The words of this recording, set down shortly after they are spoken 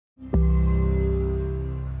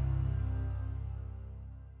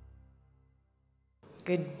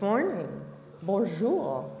Good morning.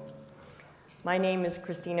 Bonjour. My name is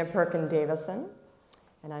Christina Perkin-Davison,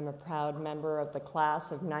 and I'm a proud member of the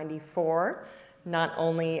class of '94, not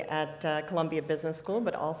only at Columbia Business School,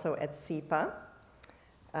 but also at CEPA.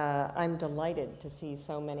 I'm delighted to see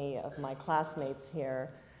so many of my classmates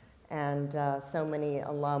here and so many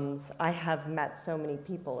alums. I have met so many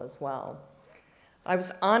people as well. I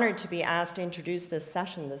was honored to be asked to introduce this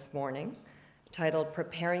session this morning, titled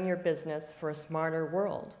Preparing Your Business for a Smarter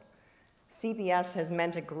World. CBS has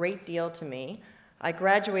meant a great deal to me. I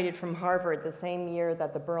graduated from Harvard the same year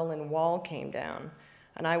that the Berlin Wall came down,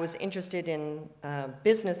 and I was interested in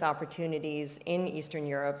business opportunities in Eastern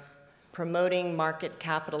Europe, promoting market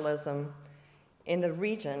capitalism in the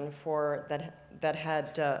region that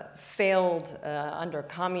had failed under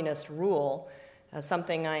communist rule,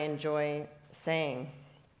 something I enjoy saying.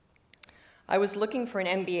 I was looking for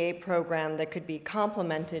an MBA program that could be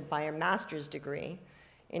complemented by a master's degree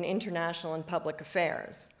in international and public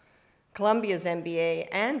affairs. Columbia's MBA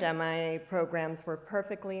and MIA programs were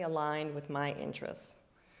perfectly aligned with my interests.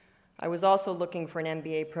 I was also looking for an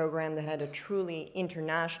MBA program that had a truly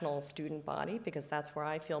international student body, because that's where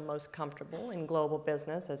I feel most comfortable in global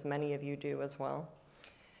business, as many of you do as well.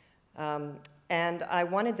 And I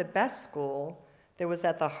wanted the best school that was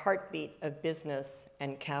at the heartbeat of business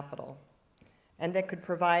and capital, and that could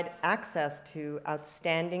provide access to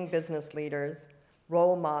outstanding business leaders,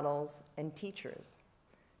 role models, and teachers.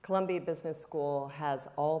 Columbia Business School has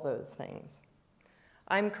all those things.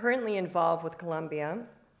 I'm currently involved with Columbia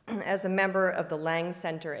as a member of the Lang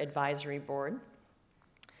Center Advisory Board,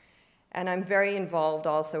 and I'm very involved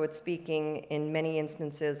also at speaking in many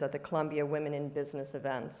instances at the Columbia Women in Business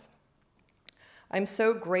events. I'm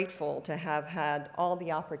so grateful to have had all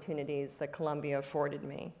the opportunities that Columbia afforded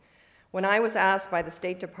me. When I was asked by the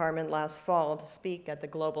State Department last fall to speak at the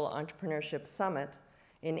Global Entrepreneurship Summit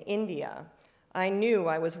in India, I knew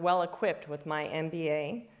I was well equipped with my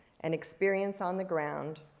MBA and experience on the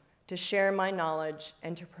ground to share my knowledge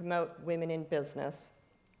and to promote women in business,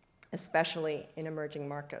 especially in emerging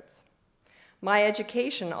markets. My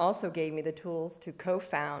education also gave me the tools to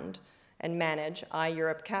co-found and manage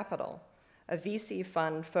iEurope Capital, a VC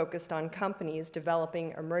fund focused on companies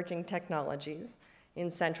developing emerging technologies in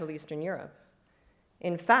Central Eastern Europe.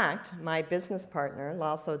 In fact, my business partner,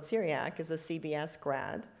 Laszlo Cyriak, is a CBS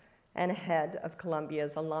grad and head of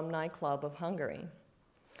Columbia's Alumni Club of Hungary.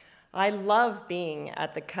 I love being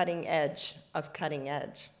at the cutting edge of cutting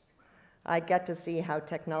edge. I get to see how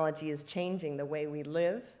technology is changing the way we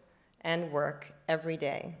live and work every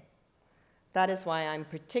day. That is why I'm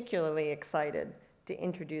particularly excited to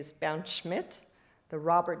introduce Bernd Schmitt, the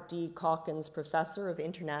Robert D. Calkins Professor of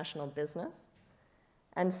International Business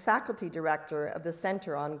and Faculty Director of the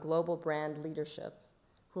Center on Global Brand Leadership,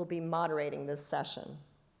 who will be moderating this session.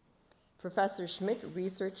 Professor Schmitt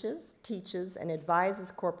researches, teaches, and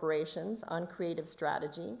advises corporations on creative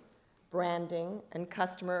strategy, branding, and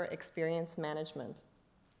customer experience management.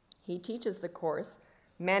 He teaches the course,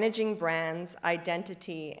 Managing Brands,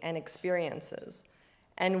 Identity, and Experiences,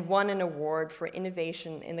 and won an award for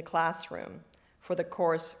innovation in the classroom for the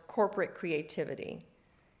course Corporate Creativity.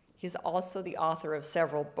 He's also the author of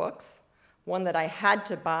several books, one that I had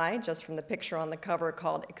to buy just from the picture on the cover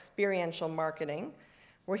called Experiential Marketing,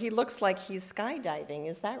 where he looks like he's skydiving.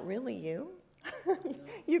 Is that really you?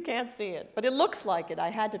 You can't see it, but it looks like it.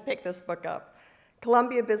 I had to pick this book up.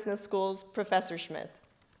 Columbia Business School's Professor Schmitt.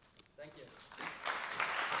 Thank you.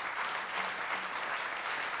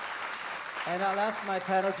 And I'll ask my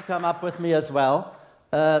panel to come up with me as well.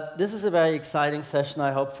 This is a very exciting session,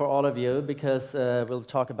 I hope, for all of you, because we'll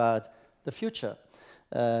talk about the future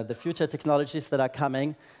technologies that are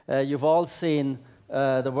coming. You've all seen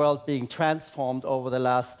the world being transformed over the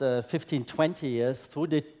last 15, 20 years through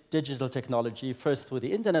digital technology, first through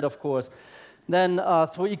the internet, of course, then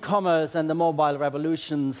through e-commerce and the mobile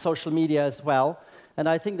revolution, social media as well. And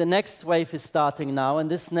I think the next wave is starting now,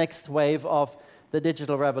 and this next wave of the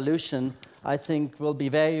digital revolution, I think, will be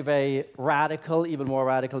very, very radical, even more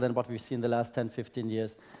radical than what we've seen the last 10, 15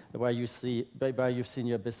 years, where you've seen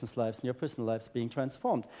your business lives and your personal lives being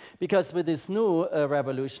transformed. Because with this new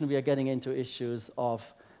revolution, we are getting into issues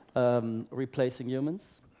of replacing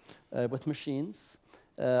humans with machines,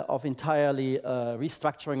 of entirely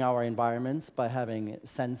restructuring our environments by having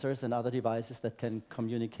sensors and other devices that can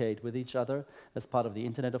communicate with each other as part of the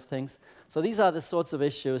Internet of Things. So these are the sorts of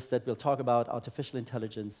issues that we'll talk about: artificial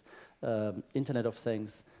intelligence, Internet of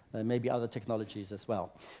Things, maybe other technologies as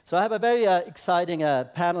well. So I have a very exciting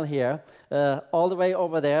panel here. All the way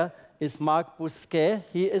over there is Marc Bousquet.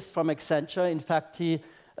 He is from Accenture. In fact, he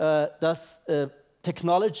does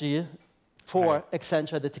technology for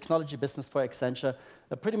Accenture, the technology business for Accenture,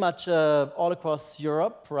 pretty much all across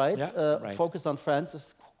Europe, right? Yeah, right. Focused on France, of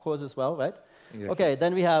course, as well, right? Exactly. Okay,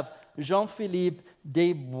 then we have Jean-Philippe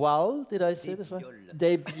Desbiolles. Did I say this right?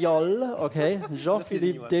 Desbiolles, okay.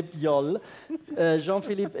 Jean-Philippe Desbiolles.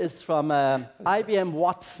 Jean-Philippe is from IBM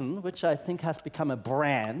Watson, which I think has become a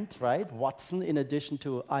brand, right? Watson, in addition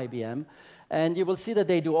to IBM. And you will see that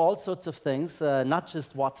they do all sorts of things, not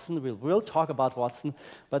just Watson. We'll talk about Watson,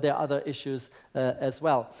 but there are other issues as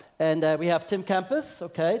well. And we have Tim Campos,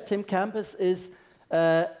 okay? Tim Campos is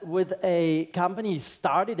with a company,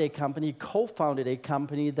 started a company, co-founded a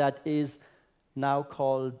company that is now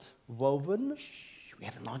called Woven. Shh, we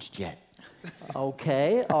haven't launched yet.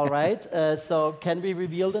 Okay, all right. So can we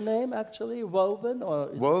reveal the name, actually? Woven?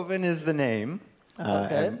 Woven is the name.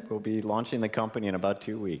 Okay. And we'll be launching the company in about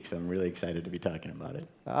 2 weeks. I'm really excited to be talking about it.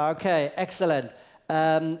 Okay, excellent.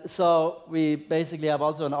 So we basically have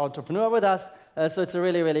also an entrepreneur with us. So it's a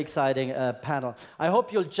really, really exciting panel. I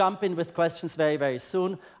hope you'll jump in with questions very, very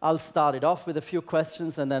soon. I'll start it off with a few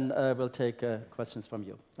questions, and then we'll take questions from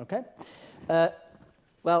you. Okay?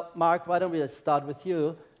 Well, Marc, why don't we start with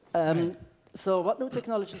you? So what new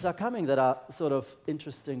technologies are coming that are sort of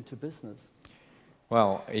interesting to business?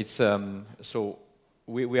 Well, it's so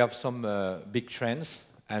we have some big trends,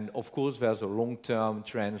 and of course there's a long-term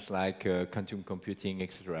trends like quantum computing,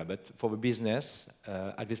 etc. But for the business,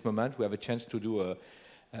 at this moment, we have a chance to do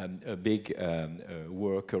a big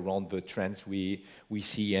work around the trends we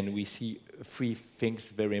see, and we see three things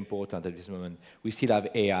very important at this moment. We still have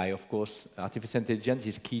AI, of course. Artificial intelligence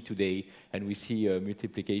is key today, and we see a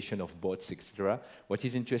multiplication of bots, etc. What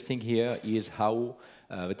is interesting here is how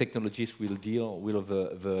the technologies will deal with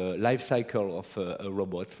the life cycle of a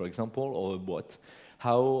robot, for example, or a bot.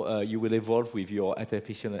 How you will evolve with your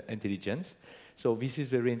artificial intelligence. So this is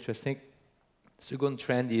very interesting. Second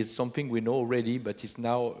trend is something we know already, but it's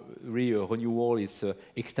now really a renewal. It's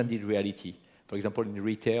extended reality. For example, in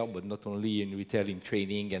retail, but not only in retail, in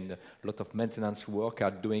training, and a lot of maintenance work are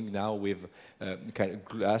doing now with kind of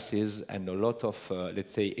glasses and a lot of,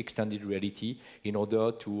 let's say, extended reality in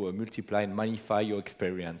order to multiply and magnify your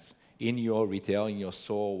experience in your retail, in your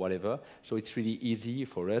store, whatever. So it's really easy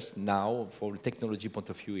for us now, from a technology point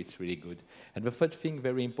of view, it's really good. And the third thing,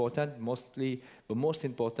 very important, mostly the most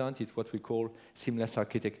important, is what we call seamless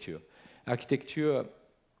architecture. Architecture,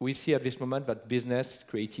 we see at this moment that business is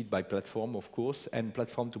created by platform, of course, and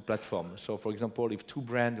platform to platform. So for example, if two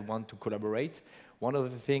brands want to collaborate, one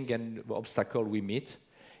of the things and the obstacle we meet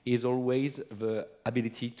is always the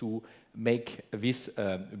ability to make this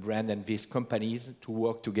brand and these companies to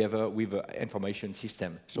work together with the information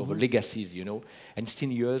system. So the legacies, you know. And still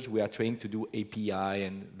years we are trying to do API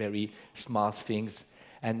and very smart things.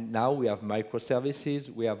 And now we have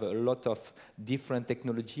microservices, we have a lot of different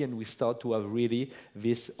technology, and we start to have really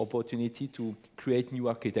this opportunity to create new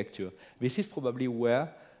architecture. This is probably where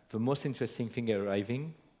the most interesting thing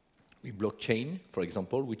arriving with blockchain, for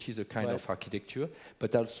example, which is a kind of architecture,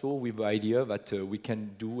 but also with the idea that we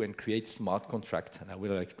can do and create smart contract. And I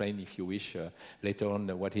will explain, if you wish, later on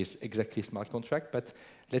what is exactly smart contract. But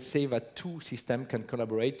let's say that two systems can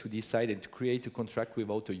collaborate to decide and to create a contract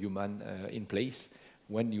without a human in place.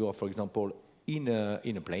 When you are, for example, in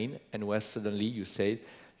a plane, and where suddenly you say,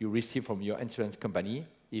 you receive from your insurance company,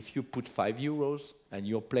 if you put 5 euros and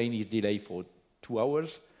your plane is delayed for 2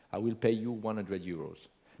 hours, I will pay you 100 euros.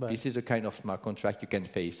 Right. This is a kind of smart contract you can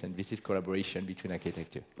face, and this is collaboration between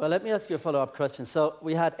architecture. Well, let me ask you a follow-up question. So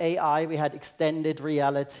we had AI, we had extended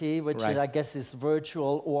reality, which I guess is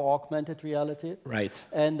virtual or augmented reality. Right.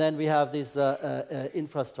 And then we have these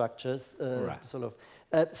infrastructures, sort of.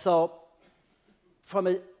 So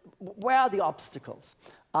where are the obstacles?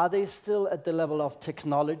 Are they still at the level of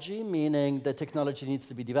technology, meaning the technology needs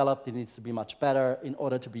to be developed, it needs to be much better in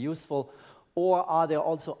order to be useful? Or are there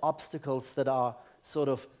also obstacles that are sort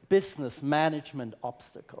of business management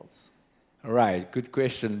obstacles? Right, good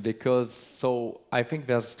question, because so I think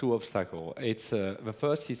there's two obstacles. It's the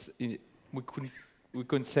first is we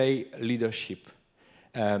could say leadership.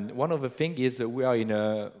 One of the things is we are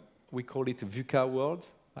in we call it a VUCA world.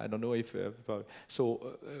 I don't know if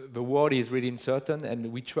the world is really uncertain,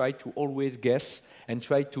 and we try to always guess and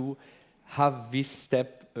try to have this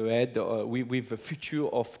step ahead with the future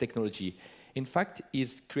of technology. In fact,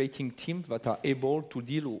 is creating teams that are able to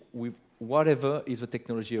deal with whatever is the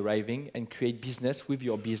technology arriving and create business with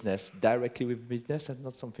your business, directly with business and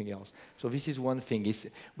not something else. So this is one thing.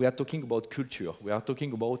 We are talking about culture. We are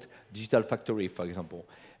talking about digital factory, for example.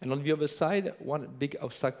 And on the other side, one big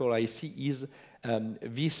obstacle I see is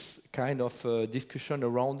this kind of discussion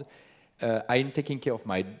around I'm taking care of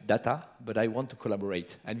my data, but I want to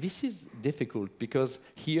collaborate. And this is difficult because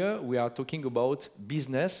here we are talking about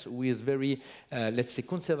business who is very, let's say,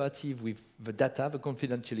 conservative with the data, the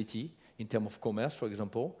confidentiality in terms of commerce, for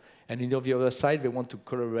example. And on the other side, they want to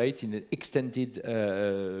collaborate in an extended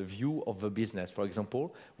view of the business. For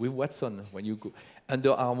example, with Watson, when you go,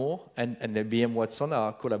 Under Armour and IBM Watson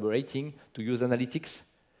are collaborating to use analytics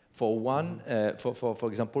for one, for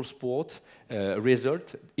example, sport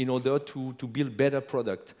result in order to build better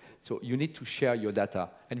product. So you need to share your data.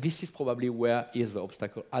 And this is probably where is the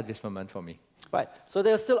obstacle at this moment for me. Right. So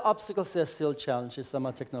there are still obstacles, there are still challenges. Some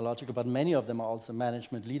are technological, but many of them are also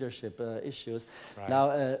management leadership issues. Right.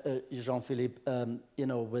 Now, Jean-Philippe, you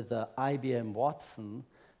know, with the IBM Watson,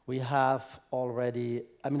 we have already,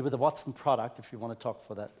 I mean, with the Watson product, if you want to talk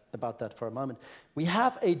about that for a moment, we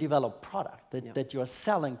have a developed product that you're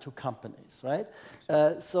selling to companies, right?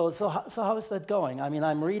 So how is that going? I mean,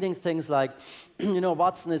 I'm reading things like, you know,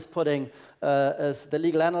 Watson is putting the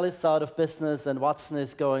legal analysts out of business, and Watson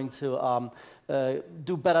is going to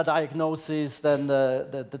do better diagnoses than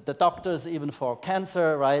the doctors, even for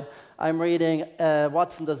cancer, right? I'm reading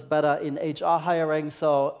Watson does better in HR hiring,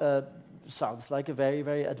 so sounds like a very,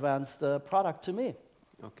 very advanced product to me.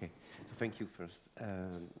 Okay, so thank you first.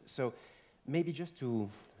 So maybe just to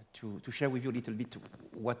share with you a little bit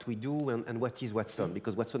what we do and what is Watson,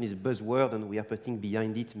 because Watson is a buzzword and we are putting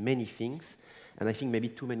behind it many things, and I think maybe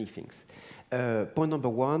too many things. Point number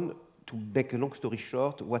one, to make a long story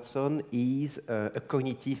short, Watson is a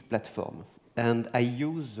cognitive platform. And I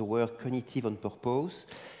use the word cognitive on purpose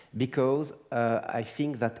because I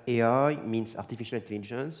think that AI means artificial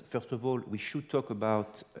intelligence. First of all, we should talk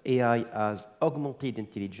about AI as augmented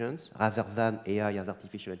intelligence rather than AI as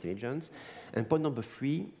artificial intelligence. And point number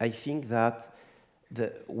three, I think that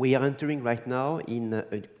we are entering right now in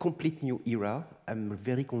a complete new era. I'm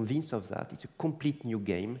very convinced of that. It's a complete new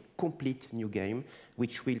game,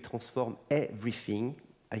 which will transform everything.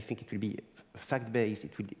 I think it will be fact-based,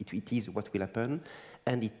 it is what will happen,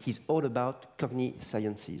 and it is all about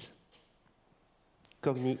cognisciences.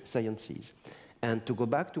 And to go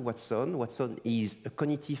back to Watson, Watson is a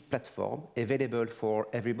cognitive platform available for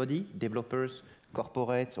everybody, developers,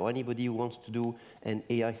 corporates, or anybody who wants to do an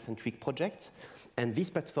AI-centric project. And this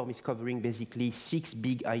platform is covering basically 6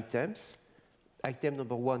 big items. Item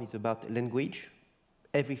number one is about language,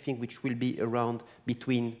 everything which will be around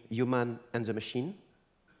between human and the machine.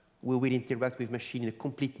 We will interact with machine in a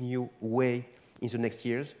complete new way in the next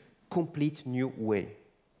years, complete new way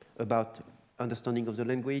about understanding of the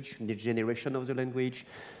language, the generation of the language,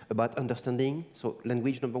 about understanding, so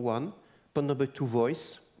language number one. Point number two,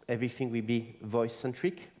 voice. Everything will be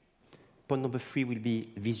voice-centric. Point number three will be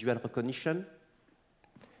visual recognition.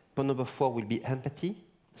 Point number four will be empathy,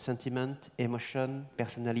 sentiment, emotion,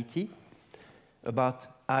 personality, about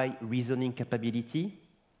eye reasoning capability,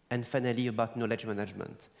 and finally about knowledge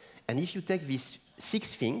management. And if you take these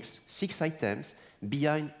 6 things, 6 items,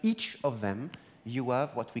 behind each of them, you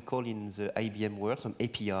have what we call in the IBM world some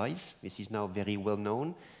APIs. This is now very well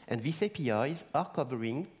known. And these APIs are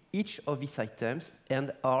covering each of these items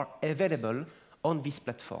and are available on this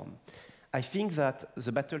platform. I think that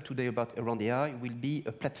the battle today around AI will be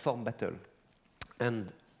a platform battle.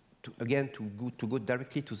 And to go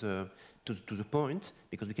directly to the point,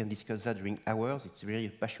 because we can discuss that during hours, it's a very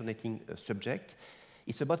passionate subject.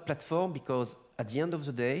 It's about platform because at the end of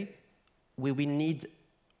the day, we will need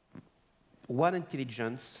one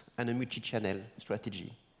intelligence and a multi-channel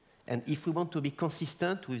strategy. And if we want to be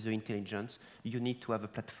consistent with the intelligence, you need to have a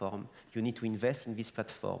platform. You need to invest in this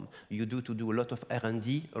platform. You do a lot of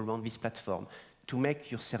R&D around this platform to make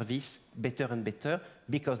your service better and better,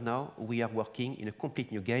 because now we are working in a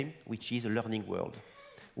complete new game, which is a learning world.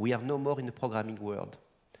 We are no more in the programming world.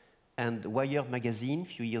 And Wired magazine, a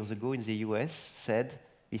few years ago in the US, said,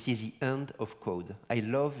 this is the end of code. I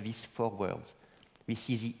love these 4 words. This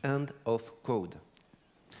is the end of code.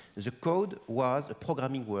 The code was a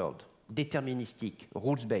programming world, deterministic,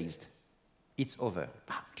 rules-based. It's over.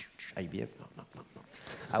 IBM, no.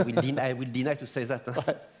 I will deny to say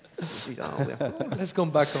that. Let's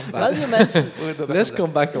come back on that. Well, you mentioned, Let's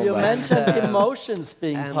come back on that. You mentioned emotions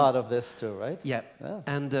being part of this too, right? Yeah.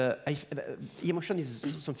 And emotion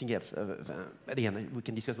is something else. Again, we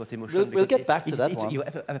can discuss what emotion. We'll get back to that one.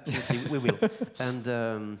 Absolutely, we will.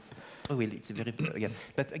 And we will. It's a very again.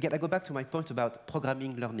 But again, I go back to my point about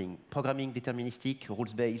programming, learning, programming, deterministic,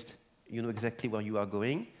 rules-based. You know exactly where you are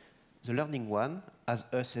going. The learning one, as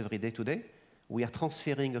us every day today, we are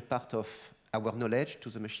transferring a part of our knowledge to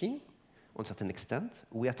the machine, on a certain extent.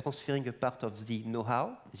 We are transferring a part of the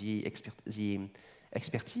know-how, the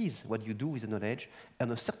expertise, what you do with the knowledge, and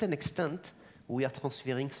to a certain extent, we are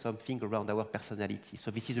transferring something around our personality.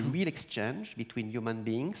 So this is a real exchange between human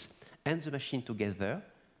beings and the machine together,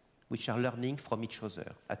 which are learning from each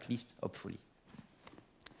other, at least hopefully.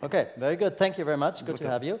 Okay, very good. Thank you very much. Good to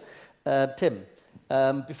have you. Tim,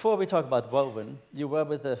 before we talk about Woven, you were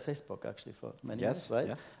with Facebook actually for many years, right?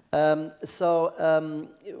 Yes.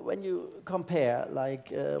 When you compare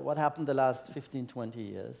what happened the last 15, 20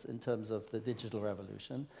 years in terms of the digital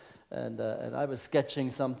revolution, and I was sketching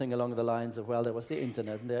something along the lines of, well, there was the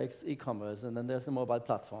internet, and there's e-commerce, and then there's the mobile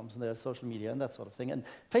platforms, and there's social media, and that sort of thing. And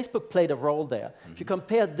Facebook played a role there. If you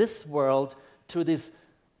compare this world to this,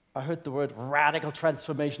 I heard the word radical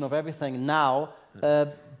transformation of everything now,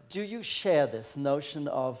 do you share this notion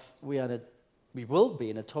of we will be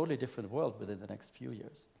in a totally different world within the next few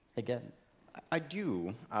years, again? I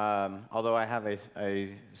do, although I have a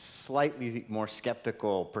slightly more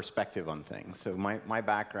skeptical perspective on things. So my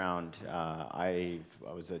background, I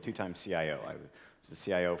was a two-time CIO. I was the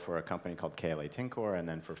CIO for a company called KLA Tincor, and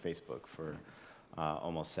then for Facebook for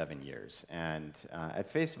almost 7 years. And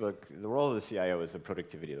at Facebook, the role of the CIO is the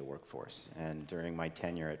productivity of the workforce. And during my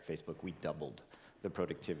tenure at Facebook, we doubled the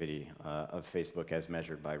productivity of Facebook as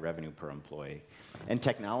measured by revenue per employee. And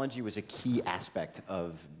technology was a key aspect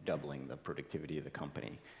of doubling the productivity of the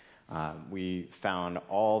company. We found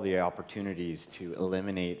all the opportunities to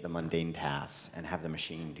eliminate the mundane tasks and have the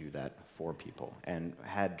machine do that for people, and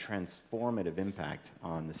had transformative impact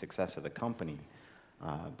on the success of the company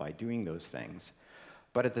by doing those things.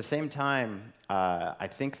 But at the same time, I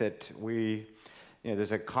think that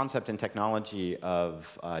there's a concept in technology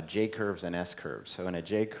of J-curves and S-curves. So in a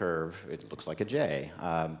J-curve, it looks like a J.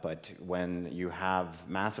 But when you have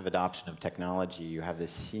massive adoption of technology, you have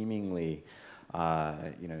this seemingly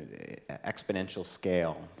exponential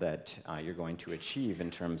scale that you're going to achieve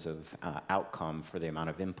in terms of outcome for the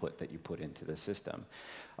amount of input that you put into the system.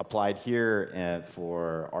 Applied here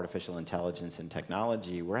for artificial intelligence and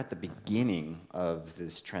technology, we're at the beginning of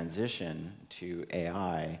this transition to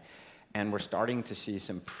AI. And we're starting to see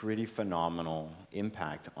some pretty phenomenal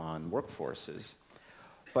impact on workforces.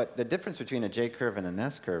 But the difference between a J-curve and an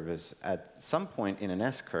S-curve is at some point in an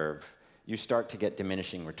S-curve, you start to get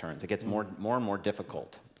diminishing returns. It gets more and more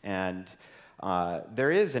difficult. And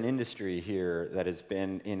there is an industry here that has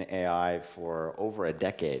been in AI for over a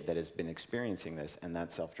decade that has been experiencing this, and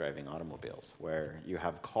that's self-driving automobiles, where you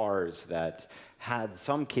have cars that had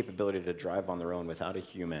some capability to drive on their own without a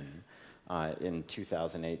human, in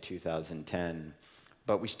 2008, 2010,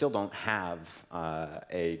 but we still don't have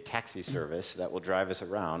a taxi service that will drive us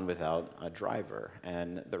around without a driver.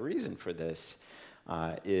 And the reason for this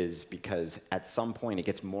is because at some point it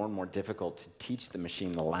gets more and more difficult to teach the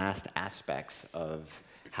machine the last aspects of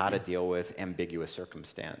how to deal with ambiguous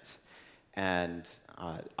circumstance. And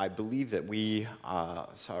I believe that we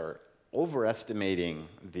are overestimating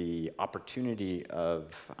the opportunity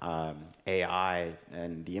of AI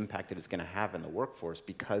and the impact that it's going to have in the workforce,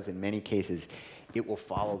 because in many cases it will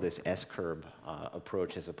follow this S-curve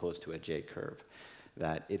approach as opposed to a J-curve.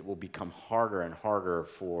 That it will become harder and harder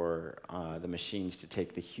for the machines to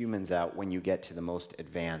take the humans out when you get to the most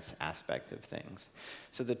advanced aspect of things.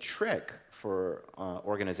 So the trick for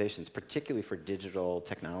organizations, particularly for digital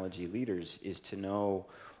technology leaders, is to know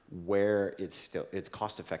where it's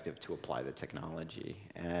cost-effective to apply the technology.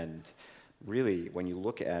 And really, when you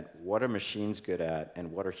look at what are machines good at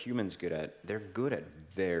and what are humans good at, they're good at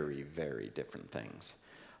very, very different things.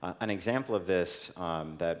 An example of this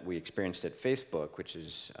that we experienced at Facebook, which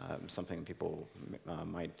is something people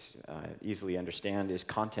might easily understand, is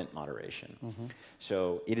content moderation.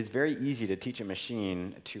 So it is very easy to teach a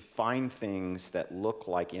machine to find things that look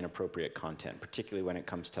like inappropriate content, particularly when it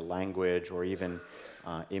comes to language or even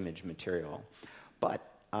image material.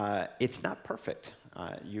 But it's not perfect.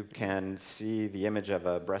 You can see the image of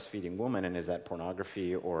a breastfeeding woman, and is that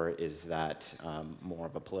pornography, or is that more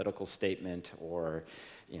of a political statement, or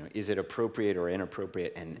is it appropriate or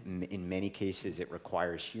inappropriate? And in many cases, it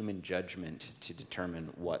requires human judgment to determine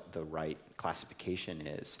what the right classification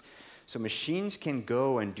is. So machines can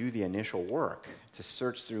go and do the initial work to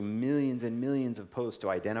search through millions and millions of posts to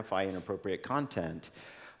identify inappropriate content.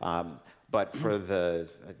 But for the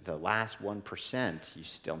last 1%, you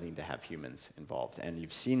still need to have humans involved. And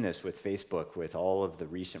you've seen this with Facebook, with all of the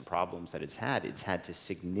recent problems that it's had. It's had to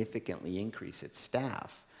significantly increase its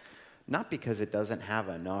staff, not because it doesn't have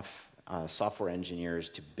enough software engineers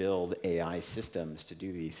to build AI systems to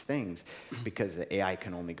do these things, because the AI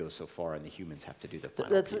can only go so far and the humans have to do the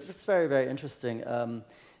final piece. That's very, very interesting.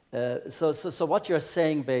 So what you're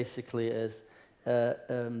saying basically is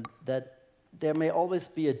that there may always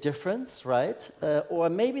be a difference, right? Or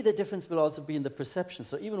maybe the difference will also be in the perception.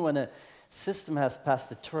 So even when a system has passed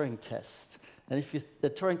the Turing test, and if the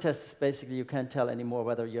Turing test is basically you can't tell anymore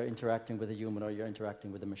whether you're interacting with a human or you're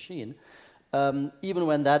interacting with a machine, even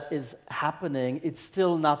when that is happening, it's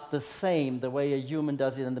still not the same the way a human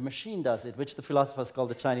does it and the machine does it, which the philosophers call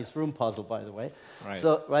the Chinese room puzzle, by the way. Right.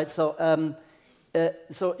 So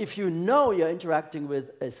if you know you're interacting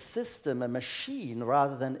with a system, a machine,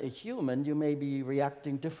 rather than a human, you may be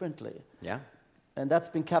reacting differently. Yeah. And that's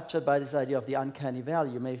been captured by this idea of the uncanny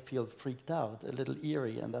valley. You may feel freaked out, a little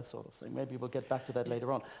eerie, and that sort of thing. Maybe we'll get back to that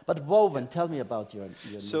later on. But Woven, tell me about your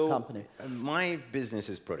new company. My business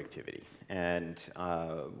is productivity. And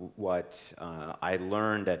what I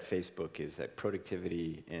learned at Facebook is that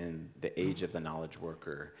productivity in the age of the knowledge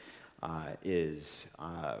worker is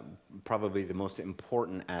probably the most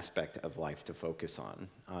important aspect of life to focus on.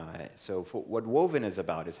 So what Woven is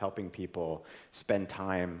about is helping people spend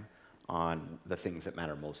time on the things that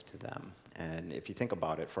matter most to them. And if you think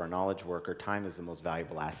about it, for a knowledge worker, time is the most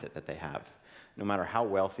valuable asset that they have. No matter how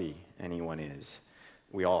wealthy anyone is,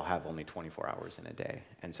 we all have only 24 hours in a day.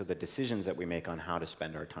 And so the decisions that we make on how to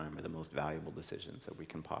spend our time are the most valuable decisions that we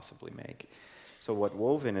can possibly make. So what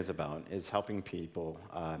Woven is about is helping people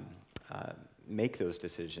make those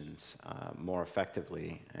decisions more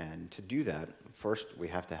effectively. And to do that, first we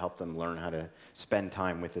have to help them learn how to spend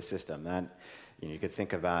time with the system. That, you could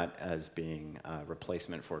think of that as being a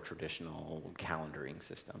replacement for a traditional calendaring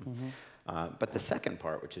system. Mm-hmm. But the second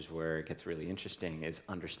part, which is where it gets really interesting, is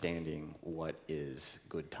understanding what is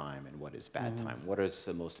good time and what is bad time. What are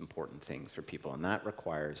the most important things for people? And that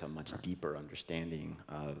requires a much deeper understanding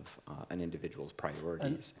of an individual's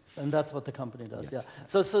priorities. And that's what the company does, Yes.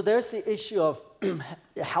 yeah. So there's the issue of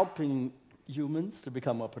helping humans to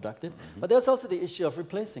become more productive, but there's also the issue of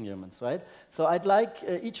replacing humans, right? So I'd like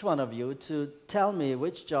each one of you to tell me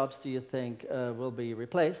which jobs do you think will be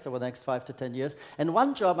replaced over the next 5 to 10 years. And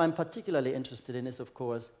one job I'm particularly interested in is, of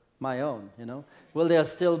course, my own, you know? Will there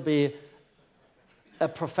still be a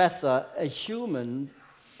professor, a human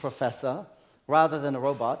professor, rather than a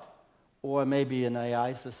robot? Or maybe an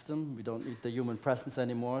AI system. We don't need the human presence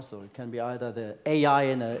anymore, so it can be either the AI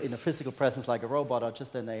in a physical presence like a robot or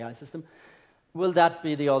just an AI system. Will that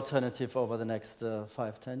be the alternative over the next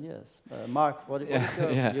 5, 10 years? Marc, what is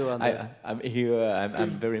your view on this? I'm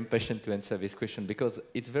very impatient to answer this question because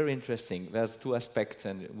it's very interesting. There's two aspects,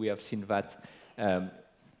 and we have seen that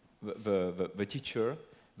the teacher,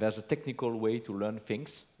 there's a technical way to learn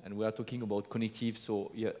things, and we are talking about cognitive,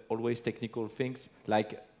 so yeah, always technical things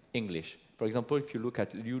like English. For example, if you look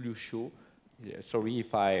at Liu Shou, sorry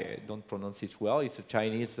if I don't pronounce it well, it's a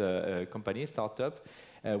Chinese company, startup,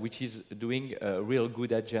 which is doing a real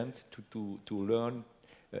good agent to learn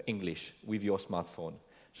English with your smartphone.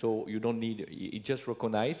 So you don't need, it just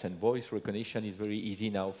recognize, and voice recognition is very easy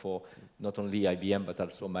now for not only IBM, but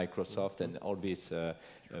also Microsoft and all these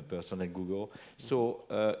person at Google.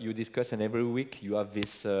 So you discuss, and every week you have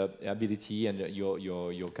this ability and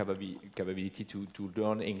your capability to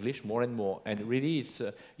learn English more and more. And really, it's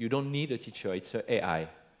you don't need a teacher, it's AI.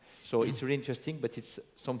 So it's really interesting, but it's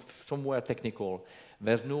somewhere technical.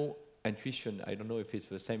 There's no intuition, I don't know if it's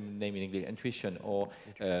the same name in English, intuition, or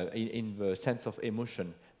in the sense of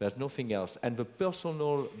emotion. There's nothing else. And the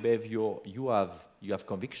personal behavior, you have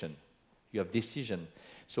conviction, you have decision.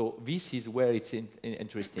 So this is where it's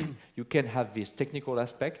interesting. You can have this technical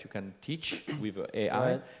aspect, you can teach with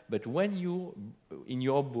AI, right. But when you, in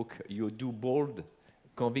your book, you do bold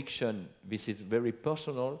conviction, this is very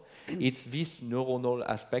personal. It's this neuronal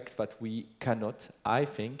aspect that we cannot, I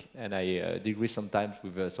think, and I disagree sometimes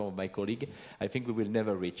with some of my colleagues, I think we will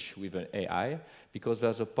never reach with an AI, because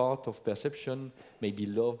there's a part of perception, maybe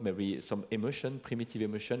love, maybe some emotion, primitive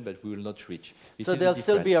emotion, but we will not reach. So there'll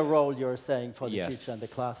still be a role, you're saying, for the teacher in the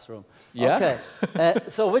classroom. Yeah. Okay.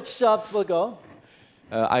 So which jobs will go?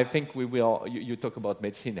 I think we will. You talk about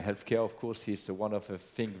medicine, healthcare. Of course, is one of the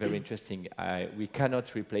things very interesting. We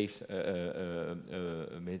cannot replace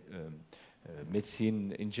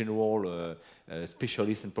medicine in general,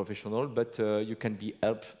 specialists and professional, but you can be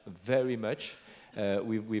helped very much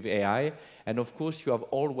with AI. And of course, you have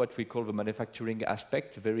all what we call the manufacturing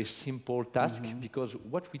aspect, very simple task, because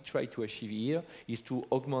what we try to achieve here is to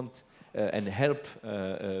augment and help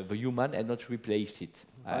the human and not replace it.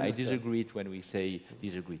 I disagree when we say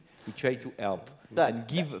disagree. We try to help and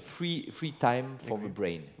give free time for the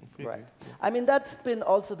brain. Right. I mean, that's been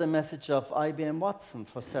also the message of IBM Watson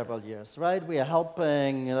for several years, right? We are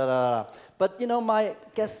helping, but you know, my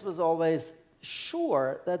guess was always,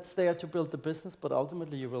 sure, that's there to build the business, but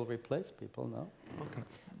ultimately you will replace people, no? Okay.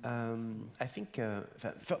 I think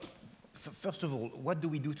First of all, what do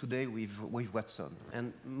we do today with Watson?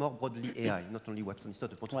 And more broadly, AI, not only Watson. It's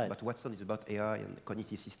not about but Watson is about AI and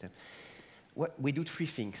cognitive system. We do three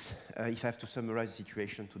things, if I have to summarize the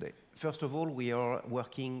situation today. First of all, we are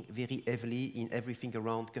working very heavily in everything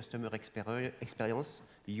around customer experience,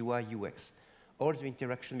 UI, UX. All the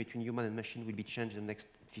interaction between human and machine will be changed in the next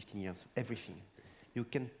 15 years, everything.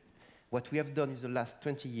 What we have done in the last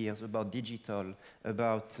 20 years about digital,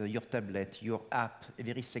 about your tablet, your app,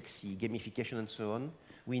 very sexy, gamification and so on,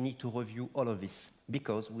 we need to review all of this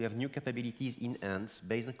because we have new capabilities in hands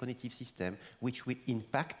based on cognitive system which will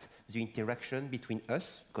impact the interaction between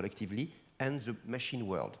us, collectively, and the machine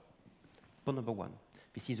world. Point number one.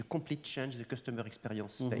 This is a complete change in the customer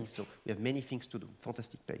experience space. So we have many things to do.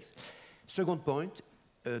 Fantastic place. Second point,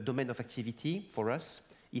 domain of activity for us.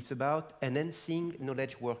 It's about enhancing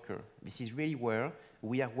knowledge worker. This is really where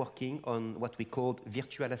we are working on what we call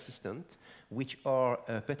virtual assistants, which are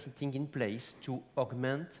putting in place to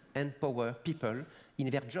augment and empower people in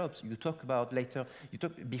their jobs. You talk about later, you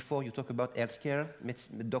talk about healthcare,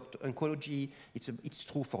 oncology. It's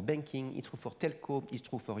true for banking, it's true for telco, it's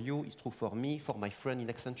true for you, it's true for me, for my friend in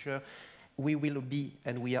Accenture. We will be,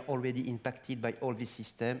 and we are already impacted by all this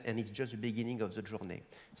system, and it's just the beginning of the journey.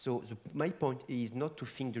 So my point is not to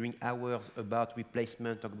think during hours about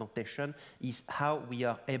replacement, augmentation, is how we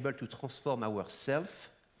are able to transform ourselves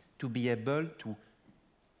to be able to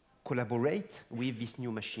collaborate with this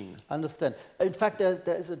new machine. Understand. In fact,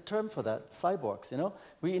 there is a term for that, cyborgs, you know?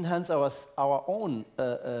 We enhance our own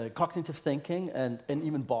cognitive thinking and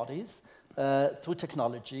even bodies through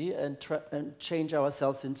technology and change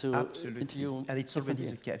ourselves into human. And it's already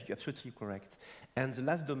the case. You're absolutely correct. And the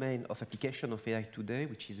last domain of application of AI today,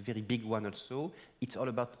 which is a very big one also, it's all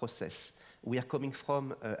about process. We are coming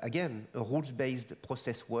from, again, a rules-based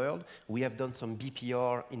process world. We have done some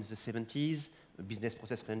BPR in the 70s, business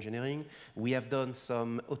process reengineering. We have done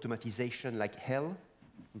some automatization like hell,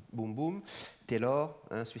 boom, boom, tailor,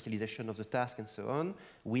 specialization of the task, and so on.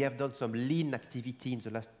 We have done some lean activity in the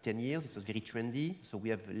last 10 years. It was very trendy, so we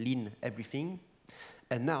have lean everything.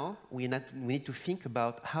 And now we need to think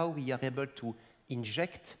about how we are able to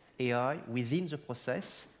inject AI within the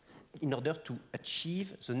process in order to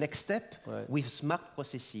achieve the next step with smart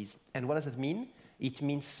processes. And what does that mean? It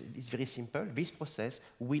means, it's very simple, this process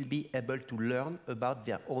will be able to learn about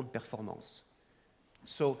their own performance.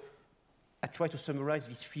 So I try to summarize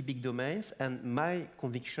these three big domains, and my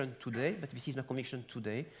conviction today, but this is my conviction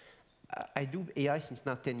today, I do AI since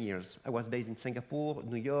now 10 years. I was based in Singapore,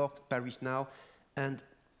 New York, Paris now, and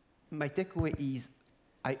my takeaway is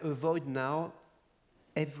I avoid now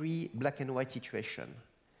every black and white situation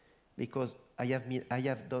because I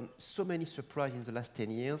have done so many surprises in the last 10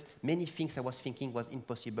 years. Many things I was thinking was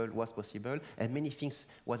impossible was possible, and many things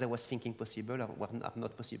I was thinking possible are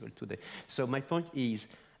not possible today. So my point is,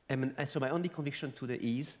 so my only conviction today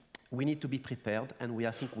is we need to be prepared, and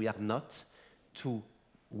I think we are not, to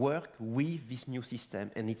work with this new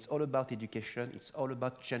system. And it's all about education, it's all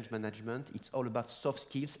about change management, it's all about soft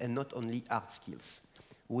skills and not only hard skills.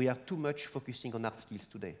 We are too much focusing on hard skills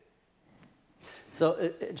today. So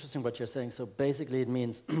interesting what you're saying. So basically it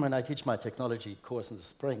means when I teach my technology course in the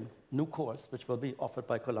spring, new course, which will be offered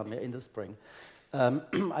by Columbia in the spring,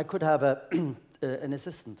 I could have an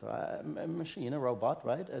assistant, a machine, a robot,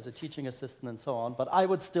 right, as a teaching assistant and so on, but I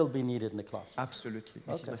would still be needed in the classroom. Absolutely.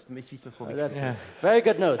 Okay. This is my conviction. That's very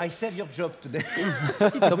good news. I saved your job today.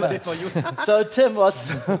 Today for you. So Tim,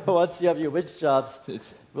 what's your view? Which jobs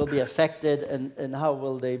will be affected, and how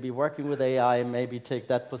will they be working with AI and maybe take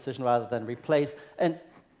that position rather than replace? And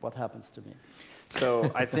what happens to me?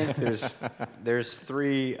 So I think there's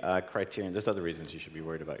three criterion. There's other reasons you should be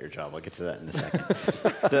worried about your job. I'll get to that in a second.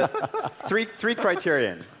 The three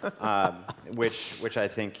criterion, which I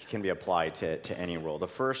think can be applied to any role. The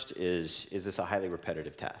first is this a highly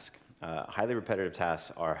repetitive task? Highly repetitive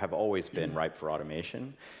tasks have always been ripe for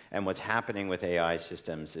automation. And what's happening with AI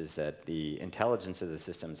systems is that the intelligence of the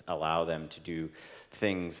systems allow them to do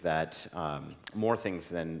things that, more things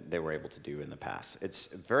than they were able to do in the past. It's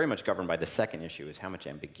very much governed by the second issue, is how much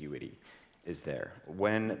ambiguity is there.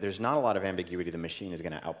 When there's not a lot of ambiguity, the machine is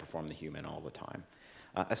going to outperform the human all the time.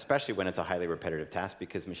 Especially when it's a highly repetitive task,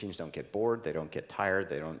 because machines don't get bored, they don't get tired,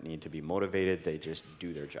 they don't need to be motivated, they just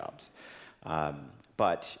do their jobs.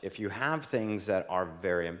 But if you have things that are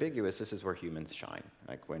very ambiguous, this is where humans shine.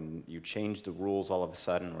 Like when you change the rules all of a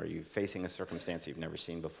sudden, or you're facing a circumstance you've never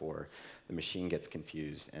seen before, the machine gets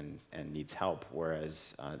confused and needs help,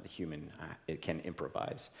 whereas the human, it can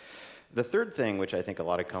improvise. The third thing, which I think a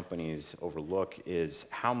lot of companies overlook, is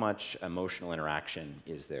how much emotional interaction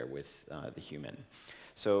is there with the human.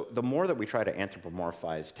 So the more that we try to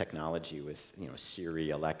anthropomorphize technology with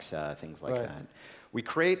Siri, Alexa, things like that, we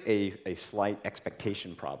create a slight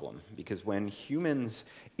expectation problem, because when humans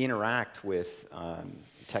interact with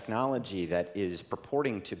technology that is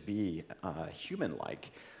purporting to be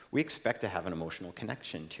human-like, we expect to have an emotional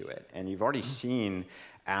connection to it. And you've already seen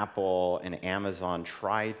Apple and Amazon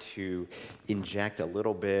try to inject a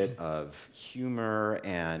little bit of humor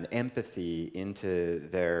and empathy into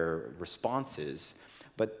their responses,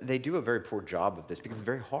 but they do a very poor job of this because it's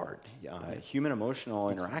very hard. Human emotional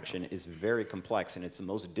interaction is very complex, and it's the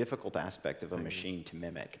most difficult aspect of a machine to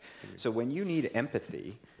mimic. So when you need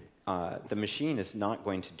empathy, the machine is not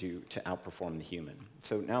going to outperform the human.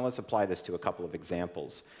 So now let's apply this to a couple of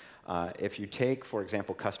examples. If you take, for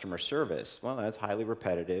example, customer service, well, that's highly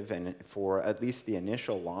repetitive, and for at least the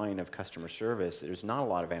initial line of customer service, there's not a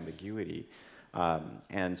lot of ambiguity.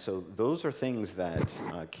 And so those are things that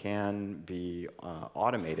can be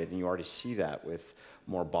automated, and you already see that with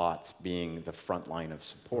more bots being the front line of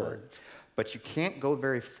support. But you can't go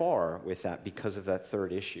very far with that because of that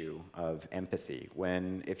third issue of empathy.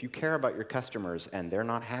 If you care about your customers and they're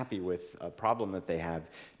not happy with a problem that they have,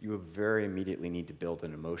 you very immediately need to build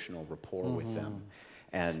an emotional rapport with them.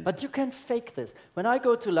 But you can fake this. When I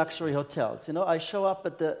go to luxury hotels, I show up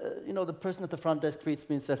at the person at the front desk greets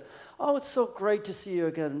me and says, "Oh, it's so great to see you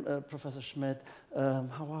again, Professor Schmitt.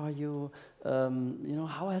 How are you?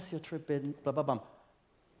 How has your trip been? Blah, blah, blah."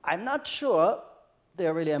 I'm not sure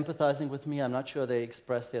they're really empathizing with me. I'm not sure they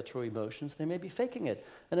express their true emotions. They may be faking it.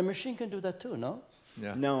 And a machine can do that too, no?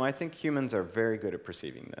 Yeah. No, I think humans are very good at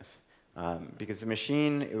perceiving this. Because the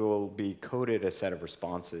machine, it will be coded a set of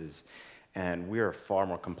responses, and we are far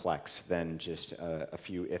more complex than just a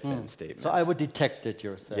few if-then statements. So I would detect it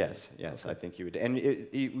yourself. Yes, okay. I think you would. And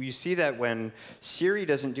you see that when Siri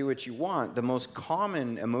doesn't do what you want, the most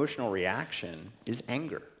common emotional reaction is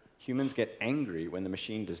anger. Humans get angry when the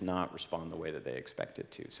machine does not respond the way that they expect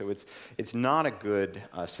it to. So it's not a good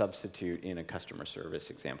substitute in a customer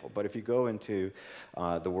service example. But if you go into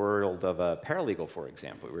the world of a paralegal, for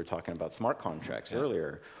example, we were talking about smart contracts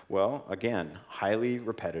earlier. Well, again, highly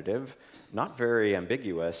repetitive, not very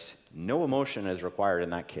ambiguous, no emotion is required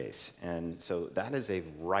in that case. And so that is a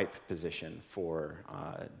ripe position for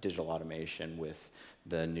digital automation with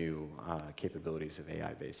the new capabilities of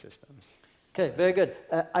AI-based systems. Okay, very good.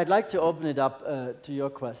 I'd like to open it up to your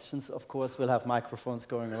questions. Of course, we'll have microphones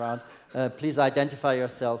going around. Please identify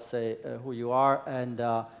yourself, say who you are, and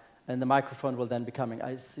the microphone will then be coming.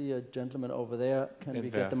 I see a gentleman over there. Can we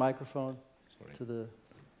get the microphone to the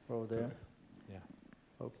row there? Yeah.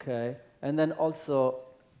 Okay. And then also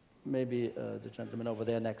maybe the gentleman over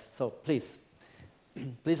there next. So please,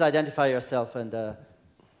 please identify yourself and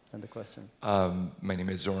the question. My name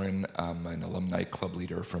is Zoran. I'm an alumni club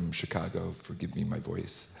leader from Chicago. Forgive me my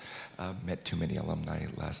voice. Met too many alumni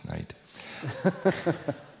last night.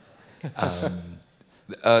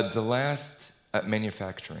 The last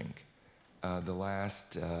manufacturing, the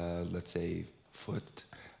last, let's say, foot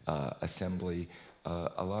assembly,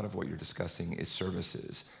 a lot of what you're discussing is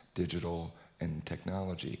services, digital and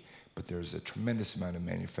technology. But there's a tremendous amount of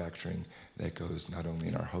manufacturing that goes not only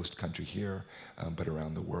in our host country here, but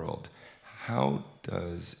around the world. How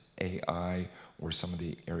does AI or some of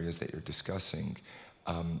the areas that you're discussing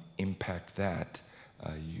impact that?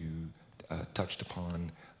 You touched upon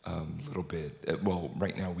a little bit. Well,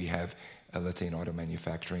 right now we have, let's say in auto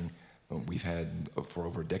manufacturing, we've had for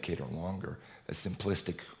over a decade or longer,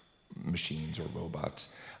 simplistic machines or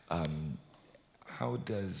robots. How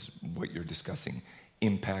does what you're discussing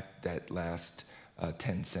impact that last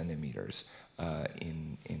 10 centimeters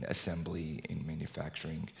in assembly, in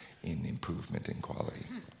manufacturing, in improvement in quality?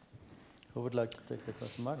 Who would like to take the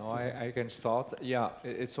question, Marc? No, I can start. Yeah,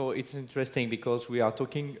 so it's interesting because we are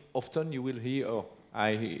talking, often you will hear, I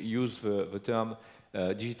use the term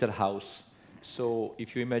digital house. So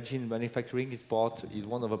if you imagine manufacturing is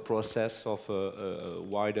one of a process of a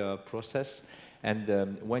wider process.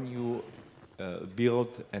 And when you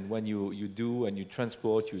build and when you do and you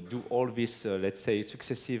transport, you do all this, let's say,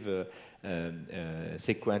 successive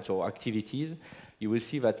sequence or activities, you will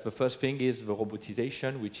see that the first thing is the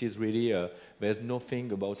robotization, which is really, there's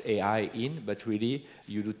nothing about AI in, but really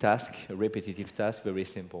you do repetitive tasks, very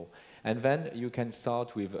simple. And then you can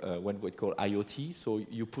start with what we call IoT. So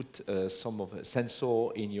you put some of a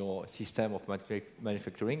sensor in your system of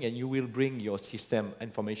manufacturing, and you will bring your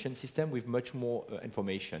information system with much more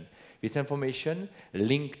information. This information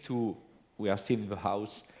linked to, we are still in the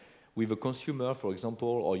house, with a consumer, for example,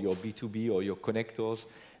 or your B2B or your connectors,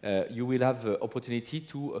 you will have the opportunity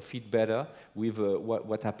to fit better with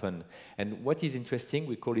what happened. And what is interesting,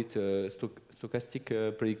 we call it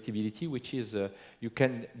stochastic predictability, which is you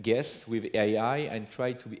can guess with AI and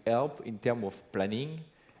try to help in terms of planning,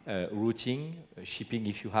 routing, shipping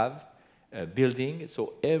if you have, building.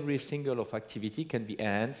 So every single of activity can be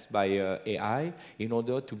enhanced by AI in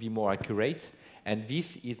order to be more accurate. And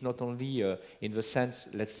this is not only in the sense,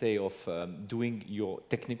 let's say, of doing your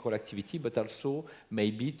technical activity, but also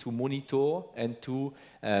maybe to monitor and to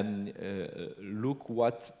look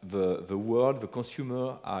what the world, the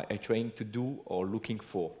consumer are trying to do or looking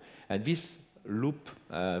for. And this loop,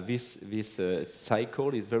 this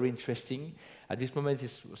cycle is very interesting. At this moment,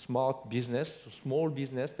 it's smart business, small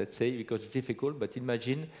business, let's say, because it's difficult, but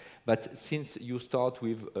imagine, but since you start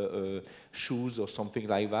with shoes or something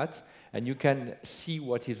like that, and you can see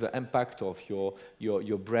what is the impact of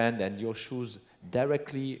your brand and your shoes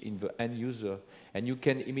directly in the end user, and you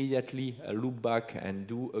can immediately look back and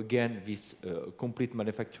do again this complete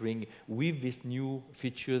manufacturing with these new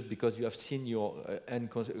features because you have seen your end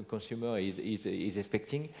consumer is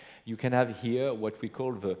expecting. You can have here what we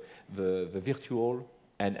call the virtual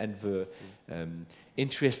and the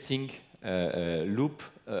interesting loop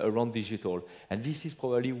around digital. And this is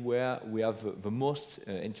probably where we have the most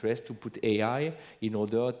interest to put AI in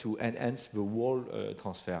order to enhance the whole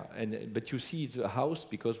transfer. But you see it's a house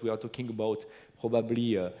because we are talking about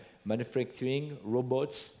probably manufacturing,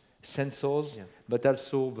 robots, sensors, but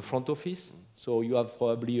also the front office. So you have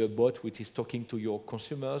probably a bot which is talking to your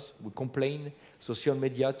consumers, we complain, social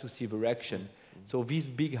media to see the reaction. So this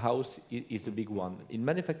big house is a big one. In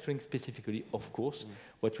manufacturing specifically, of course,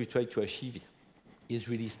 what we try to achieve is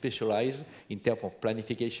really specialized in terms of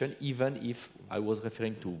planification, even if I was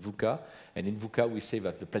referring to VUCA, and in VUCA we say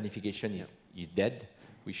that the planification is dead.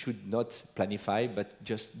 We should not planify, but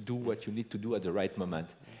just do what you need to do at the right moment.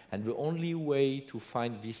 And the only way to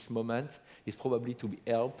find this moment is probably to be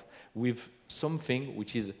helped with something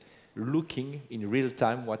which is looking in real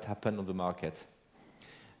time what happened on the market.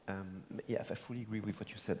 Yeah, I fully agree with what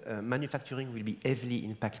you said. Manufacturing will be heavily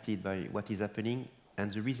impacted by what is happening,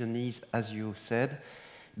 and the reason is, as you said,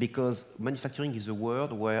 because manufacturing is a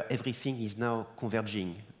world where everything is now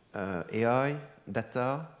converging. AI,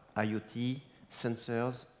 data, IoT,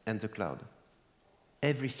 sensors, and the cloud.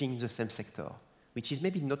 Everything in the same sector, which is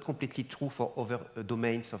maybe not completely true for other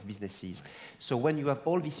domains of businesses. So when you have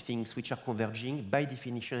all these things which are converging, by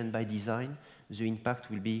definition and by design, the impact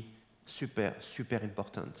will be super, super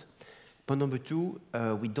important. Point number two,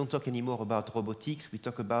 we don't talk anymore about robotics. We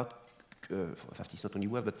talk about, it's not only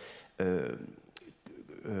word, but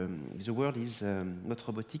the word is not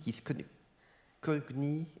robotic, it's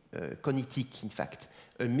cognitic, in fact,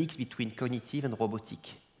 a mix between cognitive and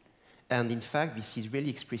robotic. And in fact, this is really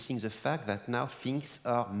expressing the fact that now things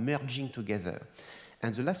are merging together.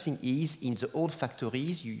 And the last thing is, in the old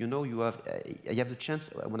factories, you know, I have the chance,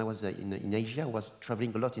 when I was in Asia, I was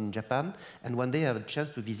traveling a lot in Japan, and one day I had a chance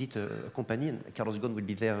to visit a company, and Carlos Ghosn will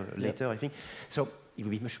be there later, I think. So he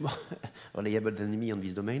will be much more reliable than me on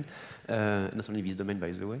this domain, not only this domain,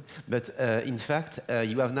 by the way. But in fact,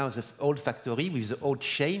 you have now the old factory with the old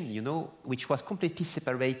chain, you know, which was completely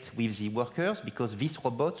separate with the workers, because these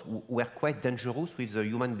robots were quite dangerous with the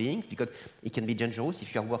human being, because it can be dangerous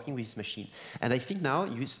if you are working with this machine. And I think now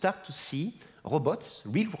you start to see robots,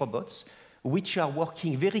 real robots, which are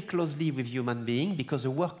working very closely with human beings, because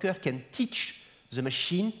the worker can teach the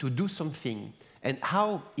machine to do something. And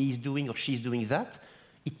how he is doing or she is doing that,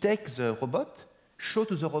 he takes the robot, show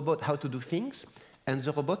to the robot how to do things, and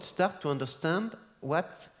the robot starts to understand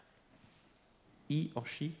what he or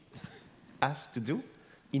she has to do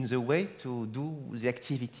in the way to do the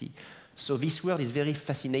activity. So this world is very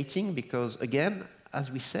fascinating because, again, as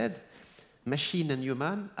we said, machine and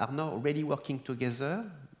human are now really working together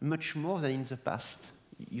much more than in the past.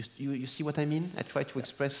 You see what I mean? I try to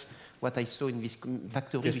express what I saw in this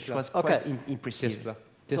factory, which was quite impressive.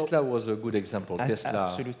 Tesla was a good example. Tesla.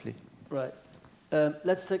 Absolutely. Right.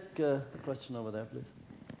 Let's take the question over there, please.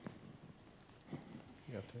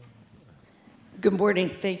 Good morning.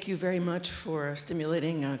 Thank you very much for a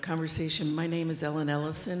stimulating conversation. My name is Ellen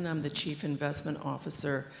Ellison. I'm the Chief Investment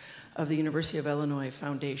Officer of the University of Illinois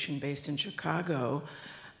Foundation based in Chicago.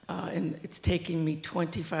 And it's taken me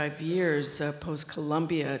 25 years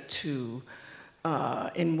post-Columbia to,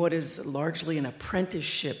 in what is largely an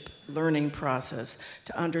apprenticeship learning process,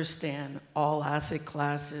 to understand all asset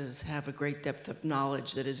classes, have a great depth of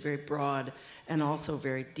knowledge that is very broad and also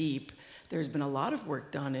very deep. There's been a lot of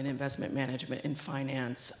work done in investment management and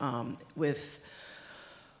finance with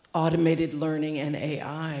automated learning and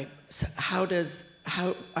AI. So how does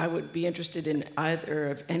how I would be interested in either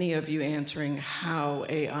of any of you answering how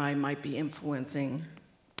AI might be influencing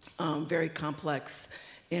very complex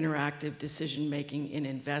interactive decision-making in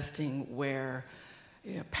investing where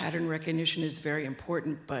pattern recognition is very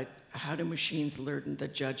important, but how do machines learn the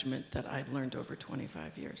judgment that I've learned over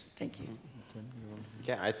 25 years? Thank you.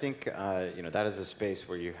 Yeah, I think that is a space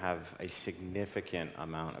where you have a significant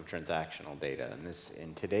amount of transactional data. And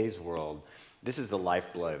in today's world, this is the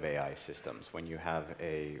lifeblood of AI systems, when you have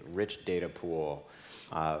a rich data pool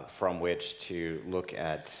from which to look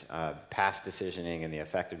at past decisioning and the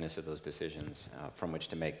effectiveness of those decisions, from which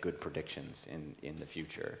to make good predictions in the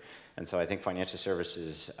future. And so I think financial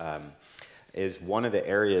services is one of the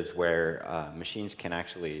areas where machines can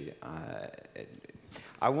actually,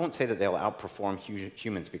 I won't say that they'll outperform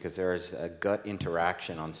humans, because there's a gut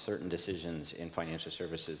interaction on certain decisions in financial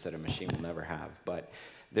services that a machine will never have. But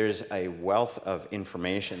there's a wealth of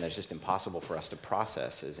information that's just impossible for us to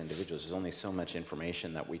process as individuals. There's only so much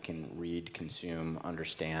information that we can read, consume,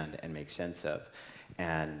 understand, and make sense of.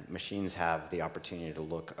 And machines have the opportunity to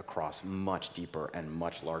look across much deeper and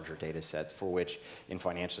much larger data sets, for which in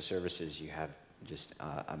financial services you have just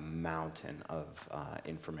a mountain of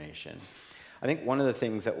information. I think one of the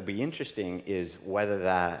things that will be interesting is whether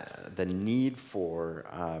the need for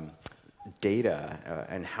data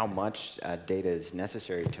and how much data is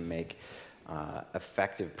necessary to make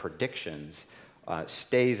effective predictions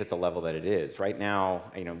stays at the level that it is. Right now,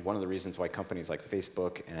 one of the reasons why companies like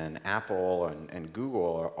Facebook and Apple and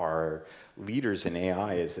Google are leaders in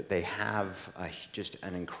AI is that they have just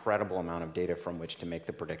an incredible amount of data from which to make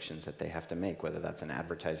the predictions that they have to make, whether that's an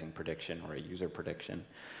advertising prediction or a user prediction.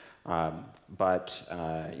 As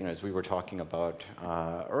we were talking about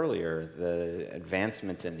earlier, the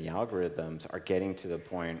advancements in the algorithms are getting to the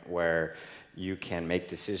point where you can make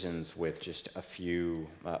decisions with just a few,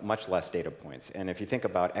 much less data points. And if you think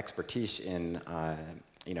about expertise in our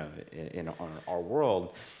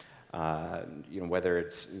world, whether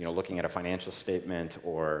it's looking at a financial statement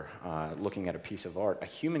or looking at a piece of art, a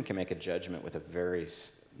human can make a judgment with a very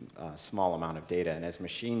small amount of data, and as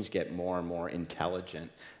machines get more and more intelligent,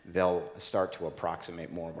 they'll start to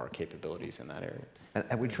approximate more of our capabilities in that area. And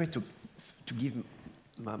I will try to give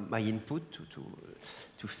my input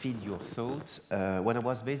to feed your thoughts. When I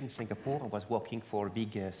was based in Singapore, I was working for a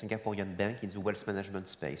big Singaporean bank in the wealth management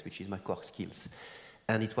space, which is my core skills.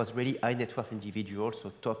 And it was really high net worth individuals,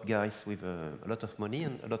 so top guys with a lot of money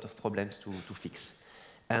and a lot of problems to fix.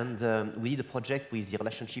 And we did a project with the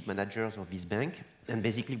relationship managers of this bank. And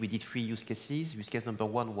basically, we did 3 use cases. Use case number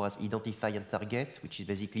 1 was identify and target, which is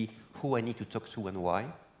basically who I need to talk to and why.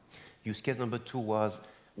 Use case number 2 was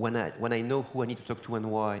when I know who I need to talk to and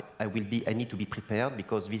why, I need to be prepared,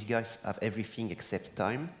 because these guys have everything except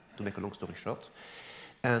time, to make a long story short.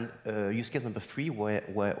 And use case number 3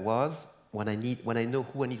 was when I know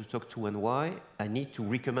who I need to talk to and why, I need to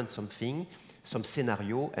recommend something, some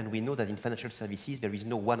scenario, and we know that in financial services there is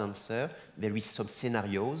no one answer, there is some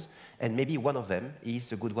scenarios, and maybe one of them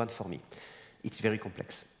is a good one for me. It's very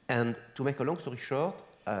complex. And to make a long story short,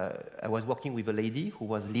 I was working with a lady who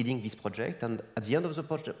was leading this project, and at the end of the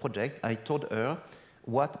project, I told her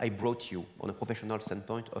what I brought you on a professional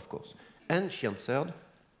standpoint, of course. And she answered,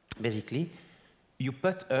 basically, you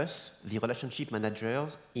put us, the relationship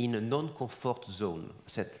managers, in a non-comfort zone. I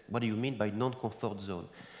said, what do you mean by non-comfort zone?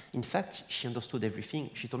 In fact, she understood everything.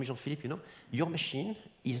 She told me, Jean-Philippe, your machine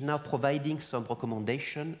is now providing some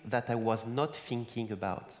recommendation that I was not thinking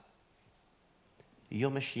about.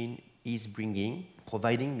 Your machine is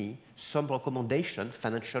providing me some recommendation,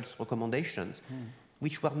 financial recommendations,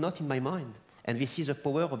 which were not in my mind. And this is the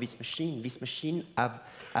power of this machine. This machine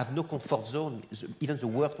have no comfort zone. Even the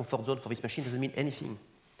word comfort zone for this machine doesn't mean anything.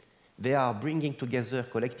 They are bringing together,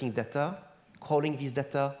 collecting data, crawling this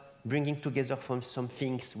data, bringing together from some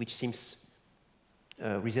things which seems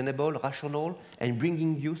reasonable, rational, and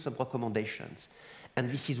bringing you some recommendations. And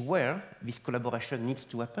this is where this collaboration needs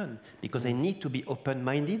to happen, because I need to be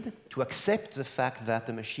open-minded to accept the fact that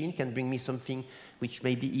a machine can bring me something which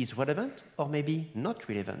maybe is relevant or maybe not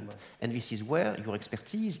relevant. Right. And this is where your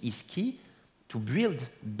expertise is key to build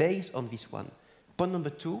based on this one. Point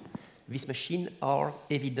number 2, these machines are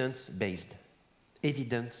evidence-based.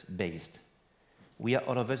 Evidence-based. We are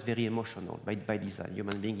all of us very emotional by design.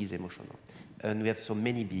 Human being is emotional. And we have so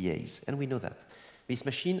many BAs, and we know that. These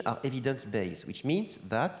machines are evidence-based, which means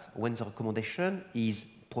that when the recommendation is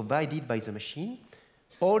provided by the machine,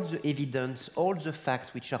 all the evidence, all the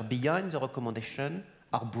facts which are behind the recommendation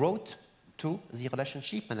are brought to the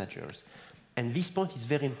relationship managers. And this point is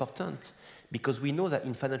very important, because we know that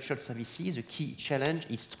in financial services, the key challenge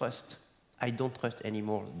is trust. I don't trust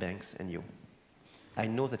anymore banks and you. I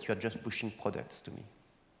know that you are just pushing products to me.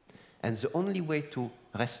 And the only way to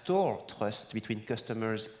restore trust between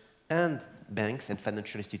customers and banks and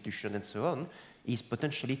financial institutions and so on is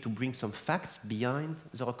potentially to bring some facts behind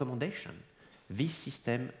the recommendation. These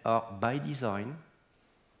systems are, by design,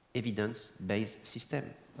 evidence-based system,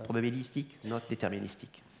 probabilistic, not deterministic.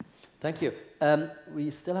 Thank you. We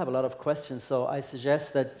still have a lot of questions, so I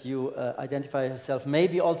suggest that you identify yourself.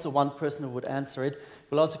 Maybe also one person who would answer it.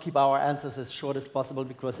 We'll also keep our answers as short as possible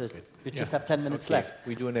because we just have 10 minutes left.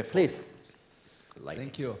 We do an effort. Please.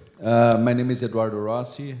 Thank you. My name is Eduardo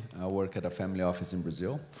Rossi. I work at a family office in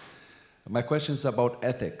Brazil. My question is about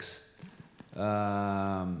ethics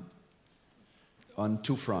on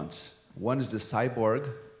two fronts. One is the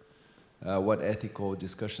cyborg. What ethical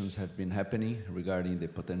discussions have been happening regarding the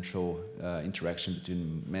potential interaction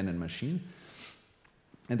between man and machine.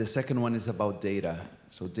 And the second one is about data.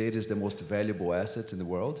 So data is the most valuable asset in the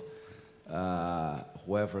world.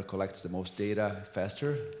 Whoever collects the most data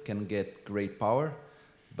faster can get great power,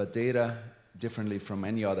 but data, differently from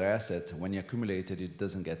any other asset, when you accumulate it, it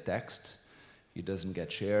doesn't get taxed, it doesn't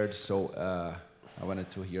get shared. So I wanted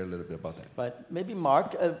to hear a little bit about that. Right. Maybe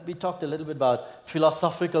Marc, we talked a little bit about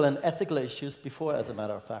philosophical and ethical issues before, as a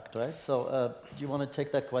matter of fact, right? So do you want to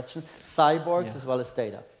take that question? Cyborgs as well as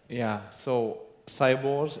data. Yeah, so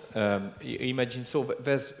cyborgs, imagine, so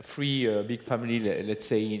there's three big families, let's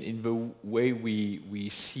say, in the way we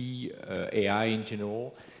see AI in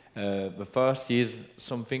general. The first is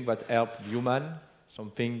something that helps human,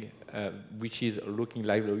 something which is looking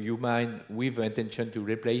like a human with the intention to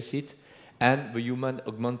replace it, and the human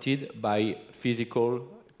augmented by physical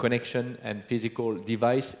connection and physical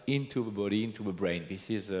device into the body, into the brain. This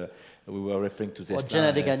is, we were referring to this. Or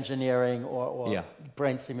genetic engineering or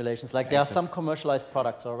brain simulations. Like there are some commercialized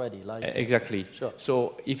products already. Like exactly. Sure.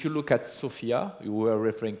 So if you look at Sophia, you were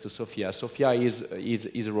referring to Sophia. Sophia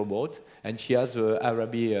is a robot, and she has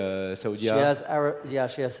Saudi Arabia.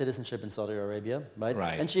 She has citizenship in Saudi Arabia, right?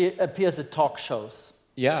 Right. And she appears at talk shows.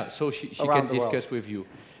 Yeah, so she can discuss with you.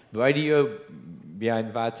 The idea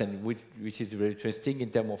behind that, and which is very interesting in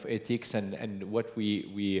terms of ethics and what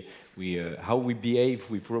how we behave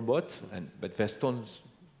with robots, but there's tons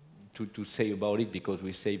to say about it because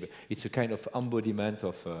we say it's a kind of embodiment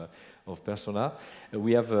of persona.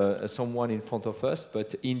 We have someone in front of us,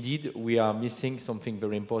 but indeed we are missing something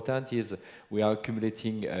very important. Is we are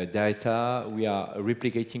accumulating data, we are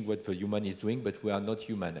replicating what the human is doing, but we are not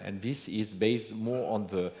human, and this is based more on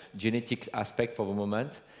the genetic aspect for the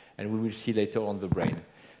moment. And we will see later on the brain.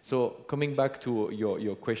 So coming back to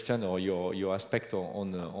your question or your aspect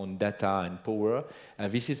on data and power,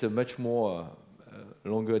 this is a much more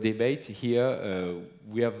longer debate. Here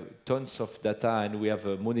we have tons of data and we have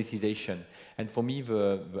monetization. And for me,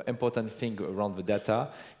 the important thing around the data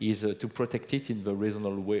is to protect it in the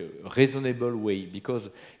reasonable way. Because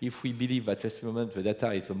if we believe at this moment the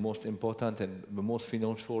data is the most important and the most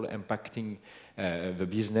financial impacting the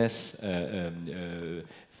business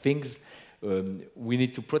things, we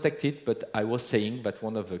need to protect it, but I was saying that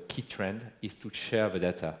one of the key trends is to share the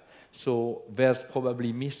data. So there's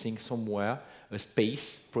probably missing somewhere a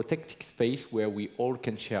space, protected space, where we all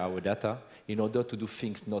can share our data in order to do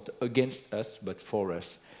things not against us, but for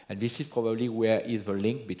us. And this is probably where is the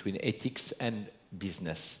link between ethics and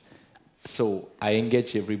business. So I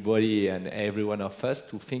engage everybody and every one of us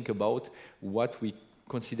to think about what we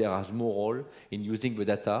consider as moral in using the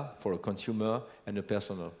data for a consumer and a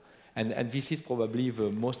personal. And this is probably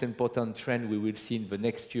the most important trend we will see in the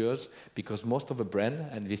next years, because most of the brand,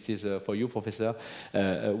 and this is for you, Professor,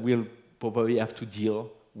 will probably have to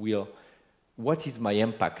deal with what is my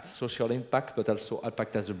impact, social impact, but also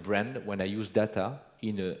impact as a brand when I use data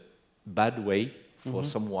in a bad way for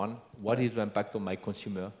someone. What is the impact on my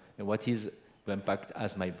consumer, and what is the impact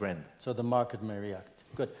as my brand? So the market may react.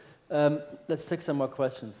 Good. Let's take some more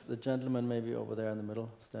questions. The gentleman maybe over there in the middle,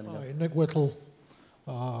 standing up. Nick Whittle,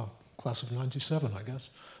 class of 97, I guess.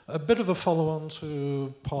 A bit of a follow-on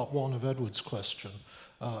to part one of Edward's question,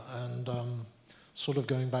 and sort of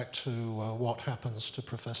going back to what happens to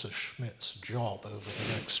Professor Schmitt's job over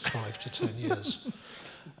the next 5 to 10 years.